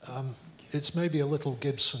 It's maybe a little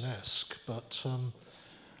Gibson-esque, but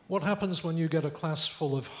what happens when you get a class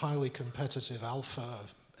full of highly competitive alpha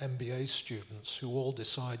MBA students who all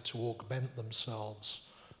decide to augment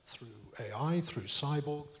themselves through AI, through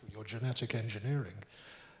cyborg, through your genetic engineering?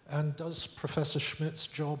 And does Professor Schmitt's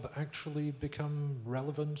job actually become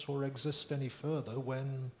relevant or exist any further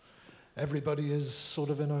when everybody is sort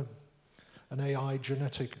of in an AI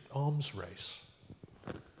genetic arms race?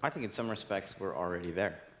 I think in some respects we're already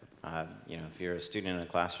there. You know, if you're a student in a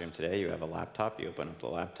classroom today, you have a laptop, you open up the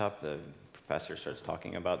laptop, the professor starts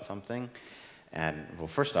talking about something. And, well,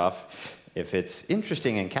 first off, if it's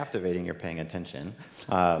interesting and captivating, you're paying attention.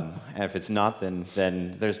 And if it's not,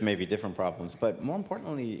 then there's maybe different problems. But more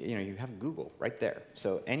importantly, you have Google right there.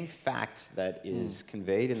 So any fact that is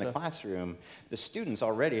conveyed in the classroom, the students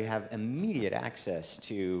already have immediate access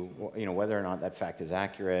to whether or not that fact is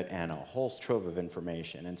accurate and a whole trove of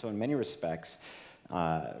information. And so in many respects,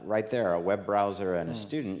 right there, a web browser and a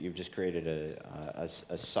student, you've just created a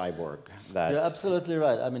cyborg. That You're absolutely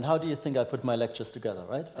right. I mean, how do you think I put my lectures together,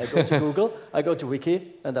 right? I go to Google, I go to Wiki,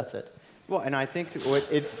 and that's it. Well, and I think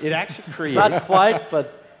it actually creates... Not quite, but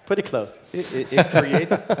pretty close. It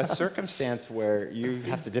creates a circumstance where you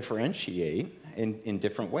have to differentiate in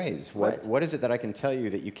different ways. What is it that I can tell you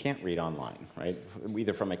that you can't read online, right?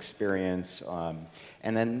 Either from experience,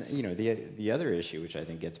 and then the other issue, which I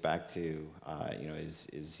think gets back to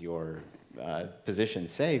is your position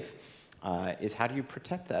safe, is how do you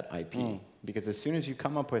protect that IP? Because as soon as you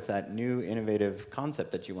come up with that new innovative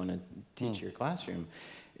concept that you want to teach your classroom,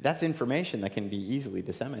 that's information that can be easily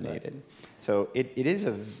disseminated. Right. So it is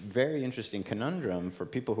a very interesting conundrum for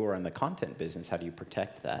people who are in the content business. How do you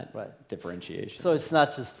protect that differentiation? So it's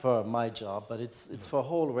not just for my job, but it's for a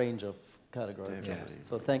whole range of categories. Yeah.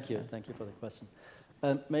 So thank you for the question.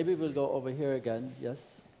 Maybe we'll go over here again.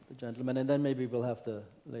 Yes, the gentleman, and then maybe we'll have the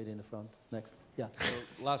lady in the front next. Yeah. So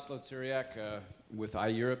Laszlo Syriac with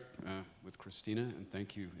iEurope, with Christina, and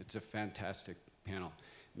thank you. It's a fantastic panel.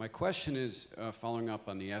 My question is, following up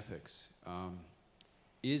on the ethics,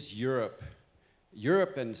 is Europe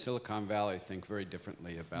and Silicon Valley think very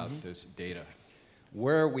differently about this data.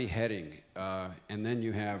 Where are we heading? And then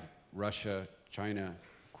you have Russia, China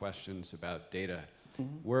questions about data.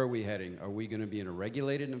 Where are we heading? Are we going to be in a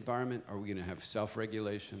regulated environment? Are we going to have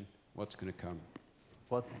self-regulation? What's going to come?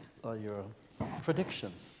 What are your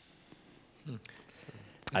predictions?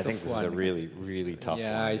 I think this is a really, really tough one.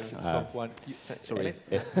 Yeah, it's a tough one. Sorry.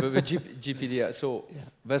 The GPDR, so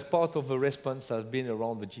that's part of the response has been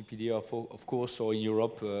around the GPDR, of course. So in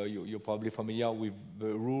Europe, you're probably familiar with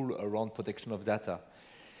the rule around protection of data.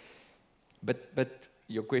 But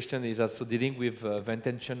your question is also dealing with the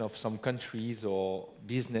intention of some countries or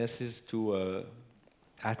businesses to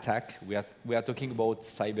attack. We are talking about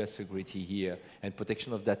cybersecurity here and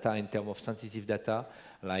protection of data in terms of sensitive data,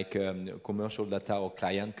 like commercial data or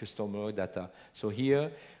client customer data. So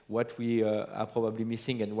here, what we are probably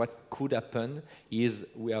missing and what could happen is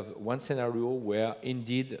we have one scenario where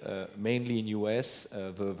indeed, mainly in US,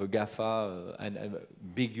 the GAFA and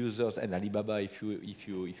big users and Alibaba, if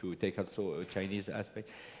you take also a Chinese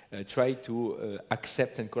aspect, try to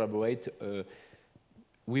accept and collaborate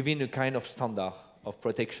within a kind of standard of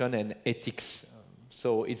protection and ethics.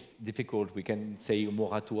 So it's difficult. We can say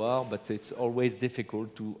moratoire, but it's always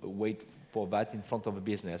difficult to wait for that in front of a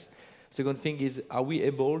business. Second thing is, are we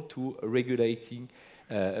able to regulating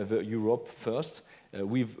Europe first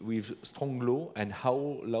with strong law and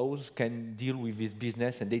how laws can deal with this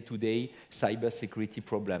business and day-to-day cybersecurity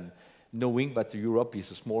problem, knowing that Europe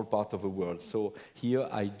is a small part of the world. So here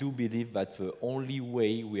I do believe that the only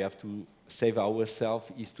way we have to save ourselves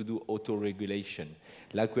is to do auto-regulation.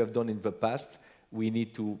 Like we have done in the past, we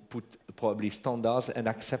need to put probably standards and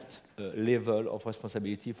accept a level of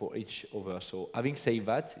responsibility for each other. So having said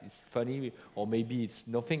that, it's funny, or maybe it's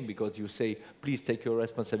nothing because you say, please take your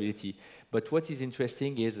responsibility. But what is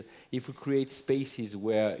interesting is if we create spaces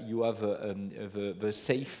where you have the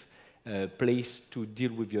safe place to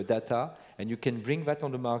deal with your data, and you can bring that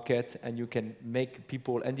on the market, and you can make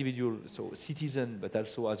people, individual, so citizen, but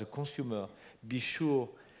also as a consumer, be sure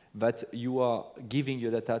that you are giving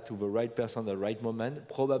your data to the right person at the right moment,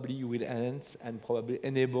 probably you will enhance and probably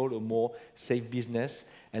enable a more safe business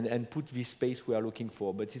and put this space we are looking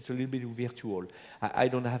for. But it's a little bit virtual. I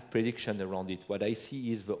don't have prediction around it. What I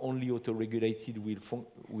see is the only auto-regulated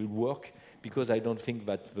will work, because I don't think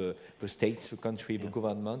that the states, the country, the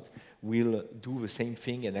government will do the same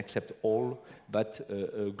thing and accept all, but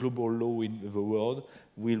a global law in the world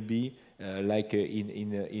will be like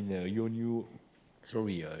in ONU,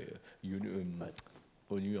 sorry, ONU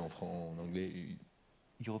en anglais.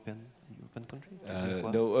 European country?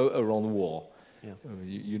 No, around war. Yeah.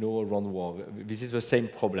 You know, around war. This is the same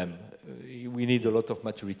problem. We need a lot of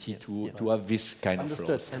maturity to have this kind of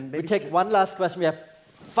laws. And we take one last question. We have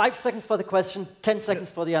 5 seconds for the question, 10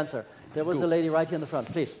 seconds for the answer. There was a lady right here in the front,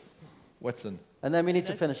 please. Watson. And then we need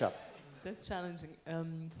to finish up. That's challenging.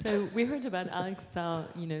 So we heard about Alexa,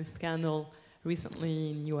 scandal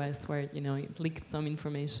recently in US where, it leaked some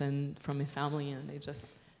information from a family and they just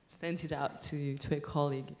sent it out to a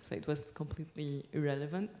colleague. So it was completely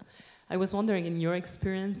irrelevant. I was wondering, in your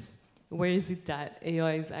experience, where is it that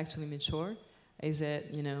AI is actually mature? Is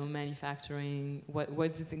it, manufacturing?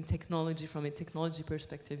 What is in technology from a technology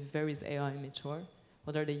perspective? Where is AI mature?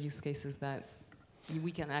 What are the use cases that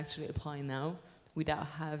we can actually apply now without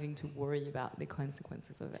having to worry about the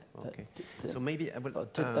consequences of it? Okay. So maybe I will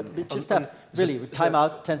just have really time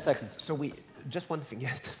out 10 seconds. So just one thing.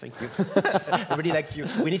 Yes, thank you. I really like you.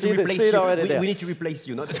 We need to replace you. We need to replace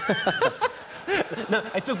you. Not. No,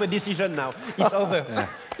 I took my decision now. It's over. Yeah.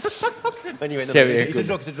 Anyway, no, it's a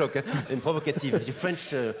joke. It's a joke. And provocative. It's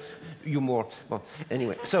French humor. Well,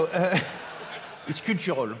 anyway, so it's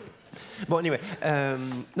cultural. But anyway,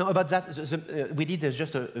 no, about that, we did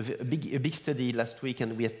just a big study last week,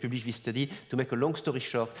 and we have published this study. To make a long story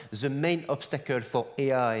short, the main obstacle for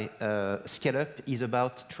AI scale-up is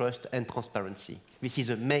about trust and transparency. This is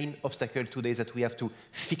the main obstacle today that we have to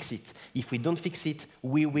fix it. If we don't fix it,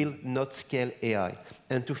 we will not scale AI.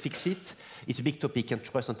 And to fix it, it's a big topic, and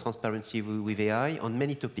trust and transparency with AI on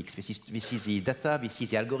many topics. This is the data, this is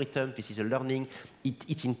the algorithm, this is the learning.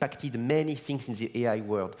 It's impacted many things in the AI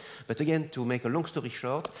world. But again, to make a long story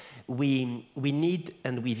short, we need,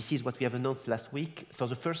 and this is what we have announced last week, for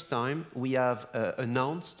the first time, we have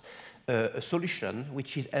announced a solution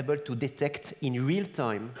which is able to detect in real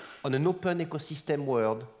time on an open ecosystem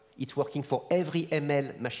world. It's working for every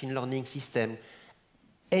ML machine learning system,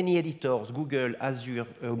 any editors, Google, Azure,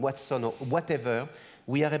 Watson, or whatever.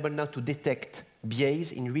 We are able now to detect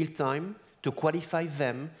bias in real time, to qualify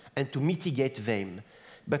them, and to mitigate them.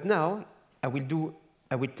 But now, I will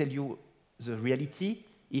tell you the reality.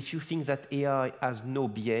 If you think that AI has no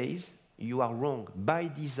bias, you are wrong. By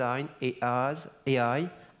design, AI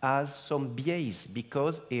has some bias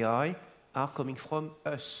because AI are coming from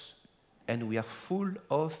us, and we are full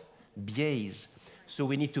of bias. So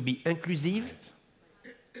we need to be inclusive,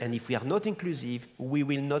 and if we are not inclusive, we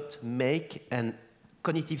will not make a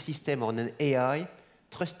cognitive system or an AI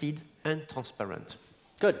trusted and transparent.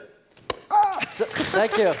 Good. So,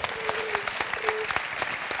 thank you.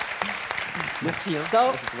 Merci.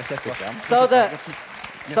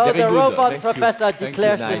 So the robot professor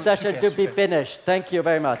declares the session to be finished. Thank you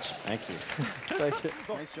very much. Thank you. Thank you.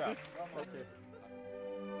 Nice job. Thank you.